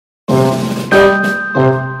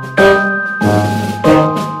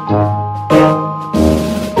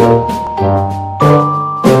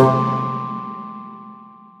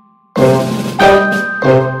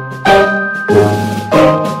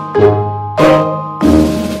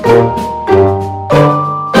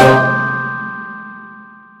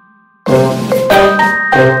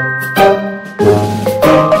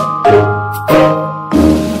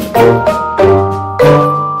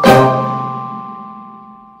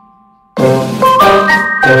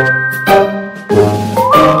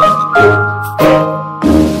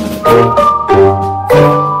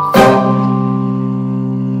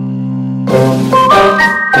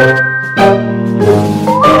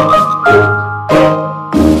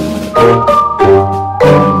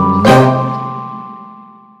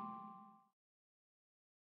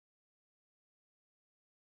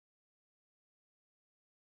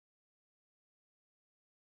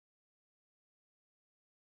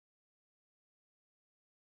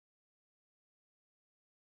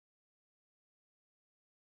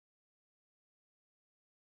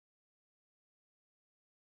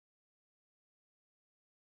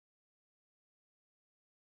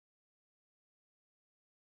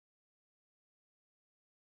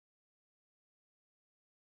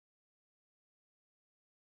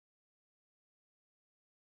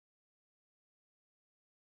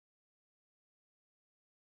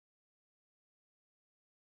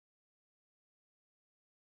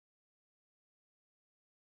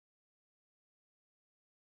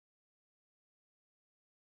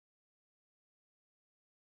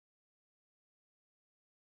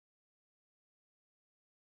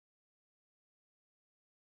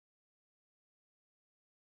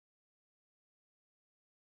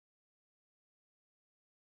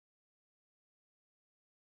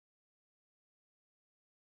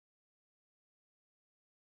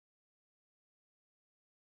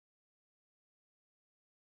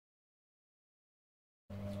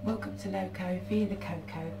Welcome to Loco via the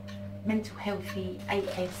Coco, mental healthy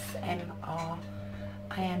ASMR.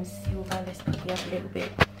 I am Silva. Let's put the other little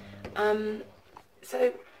bit.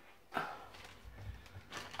 So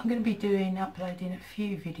I'm going to be uploading a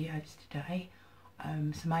few videos today,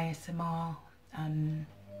 some ASMR,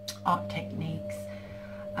 art techniques,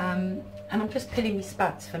 and I'm just peeling my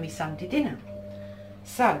spuds for my Sunday dinner.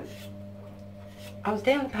 So I was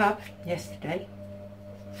down the pub yesterday,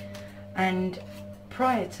 and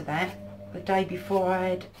prior to that, the day before, I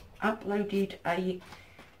had uploaded a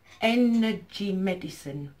energy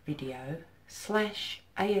medicine video /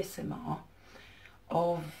 ASMR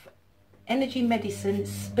of energy medicine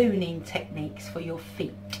spooning techniques for your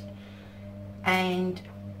feet, and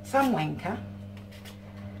some wanker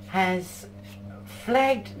has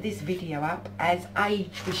flagged this video up as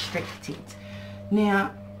age restricted.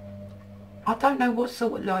 Now, I don't know what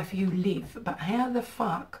sort of life you live, but how the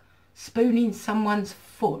fuck spooning someone's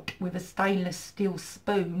foot with a stainless steel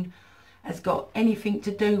spoon has got anything to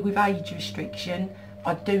do with age restriction,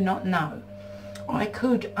 I do not know. I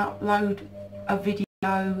could upload a video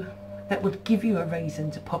that would give you a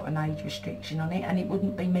reason to put an age restriction on it, and it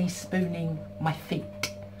wouldn't be me spooning my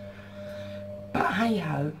feet. But hey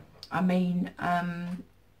ho, I mean,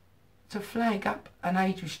 to flag up an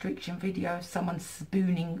age restriction video of someone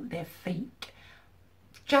spooning their feet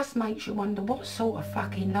just makes you wonder, what sort of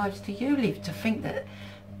fucking lives do you live to think that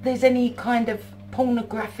there's any kind of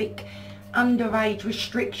pornographic underage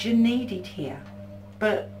restriction needed here?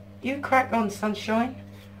 But you crack on, sunshine.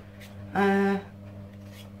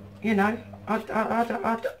 You know,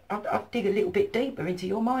 I'd dig a little bit deeper into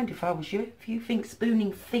your mind if I was you. If you think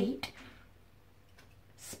spooning feet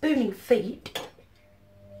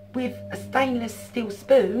with a stainless steel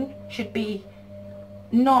spoon should be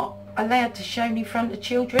not allowed to shown in front of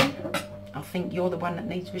children, I think you're the one that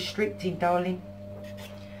needs restricting, darling.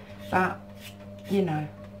 But, you know,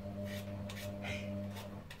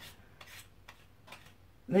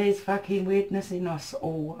 there's fucking weirdness in us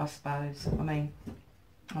all, I suppose. I mean,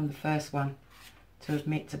 I'm the first one to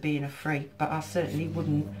admit to being a freak, but I certainly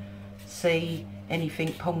wouldn't see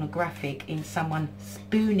anything pornographic in someone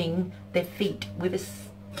spooning their feet with a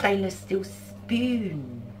stainless steel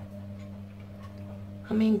spoon.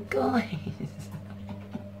 I mean, guys,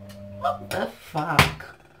 what the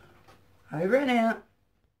fuck? Over and out.